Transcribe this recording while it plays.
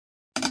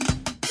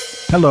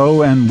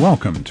Hello and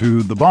welcome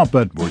to the Bob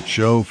Edwards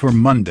Show for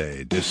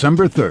Monday,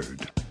 December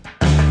 3rd.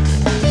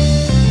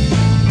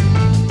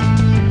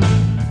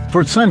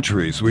 For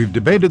centuries, we've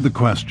debated the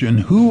question,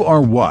 who or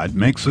what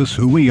makes us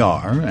who we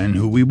are and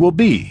who we will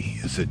be?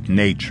 Is it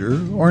nature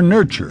or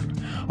nurture?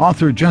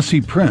 Author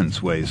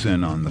Prinz weighs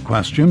in on the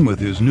question with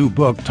his new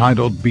book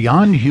titled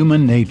Beyond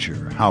Human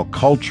Nature: How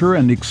Culture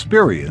and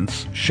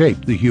Experience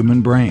Shape the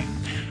Human Brain.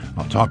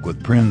 I'll talk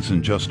with Prinz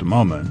in just a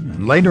moment,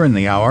 and later in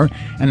the hour,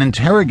 an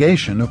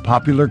interrogation of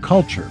popular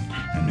culture.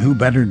 And who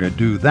better to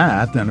do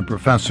that than a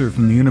professor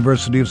from the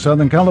University of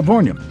Southern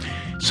California?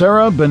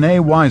 Sarah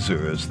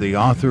Banet-Weiser is the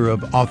author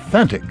of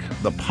Authentic: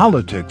 The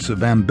Politics of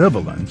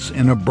Ambivalence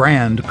in a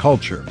Brand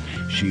Culture.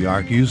 She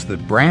argues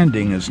that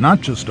branding is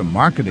not just a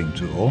marketing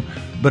tool,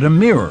 but a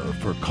mirror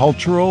for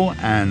cultural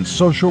and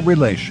social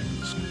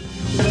relations.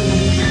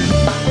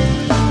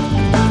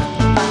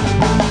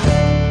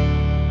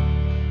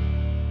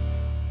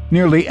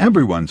 Nearly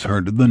everyone's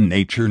heard of the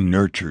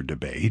nature-nurture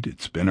debate.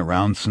 It's been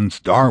around since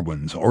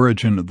Darwin's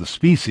Origin of the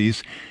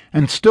Species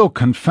and still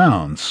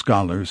confounds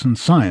scholars and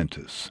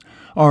scientists.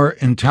 Are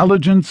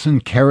intelligence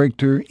and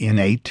character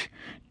innate?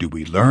 Do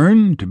we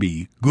learn to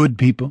be good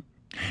people?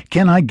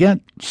 Can I get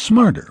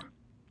smarter?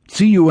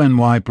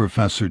 CUNY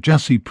professor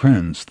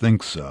Prinz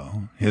thinks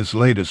so. His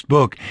latest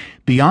book,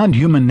 Beyond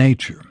Human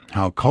Nature: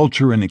 How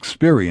Culture and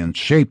Experience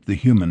Shape the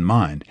Human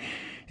Mind,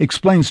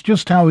 explains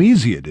just how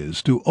easy it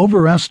is to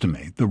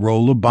overestimate the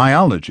role of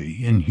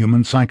biology in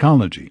human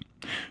psychology.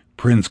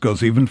 Prinz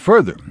goes even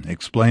further,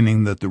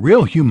 explaining that the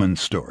real human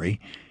story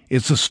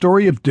is a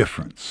story of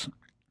difference.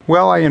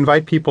 Well, I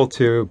invite people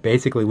to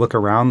basically look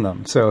around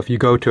them. So if you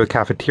go to a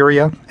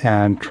cafeteria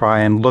and try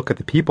and look at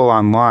the people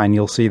online,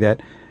 you'll see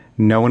that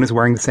no one is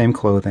wearing the same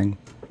clothing.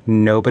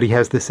 Nobody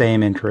has the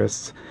same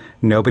interests.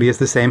 Nobody has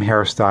the same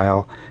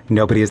hairstyle.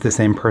 Nobody has the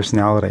same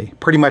personality.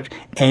 Pretty much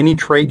any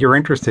trait you're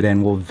interested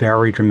in will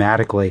vary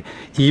dramatically,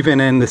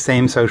 even in the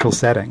same social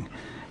setting.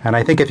 And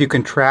I think if you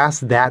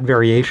contrast that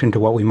variation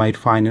to what we might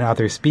find in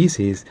other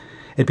species,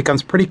 it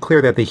becomes pretty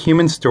clear that the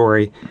human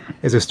story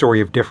is a story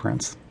of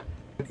difference.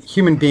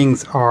 Human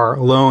beings are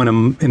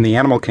alone in the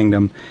animal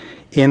kingdom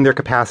in their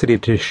capacity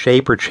to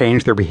shape or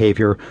change their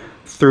behavior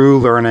through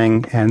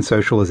learning and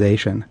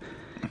socialization.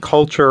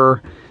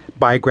 Culture,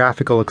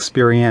 biographical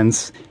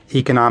experience,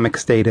 economic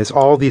status,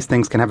 all these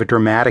things can have a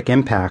dramatic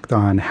impact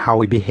on how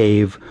we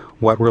behave,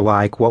 what we're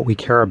like, what we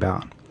care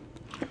about.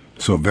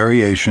 So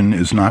variation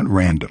is not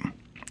random.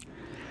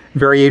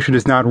 Variation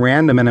is not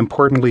random, and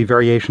importantly,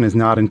 variation is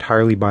not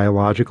entirely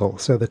biological.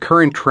 So the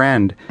current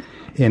trend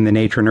in the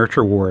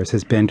nature-nurture wars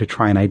has been to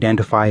try and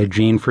identify a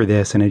gene for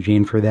this and a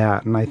gene for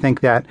that. And I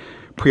think that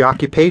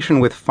preoccupation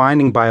with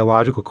finding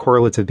biological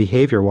correlates of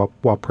behavior,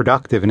 while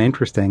productive and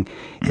interesting,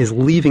 is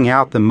leaving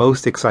out the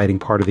most exciting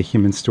part of the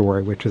human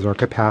story, which is our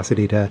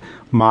capacity to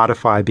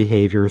modify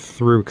behavior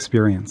through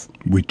experience.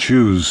 We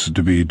choose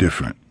to be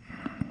different.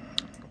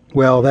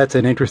 Well, that's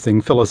an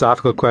interesting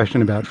philosophical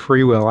question about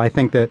free will. I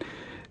think that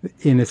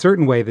in a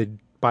certain way, the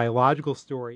biological story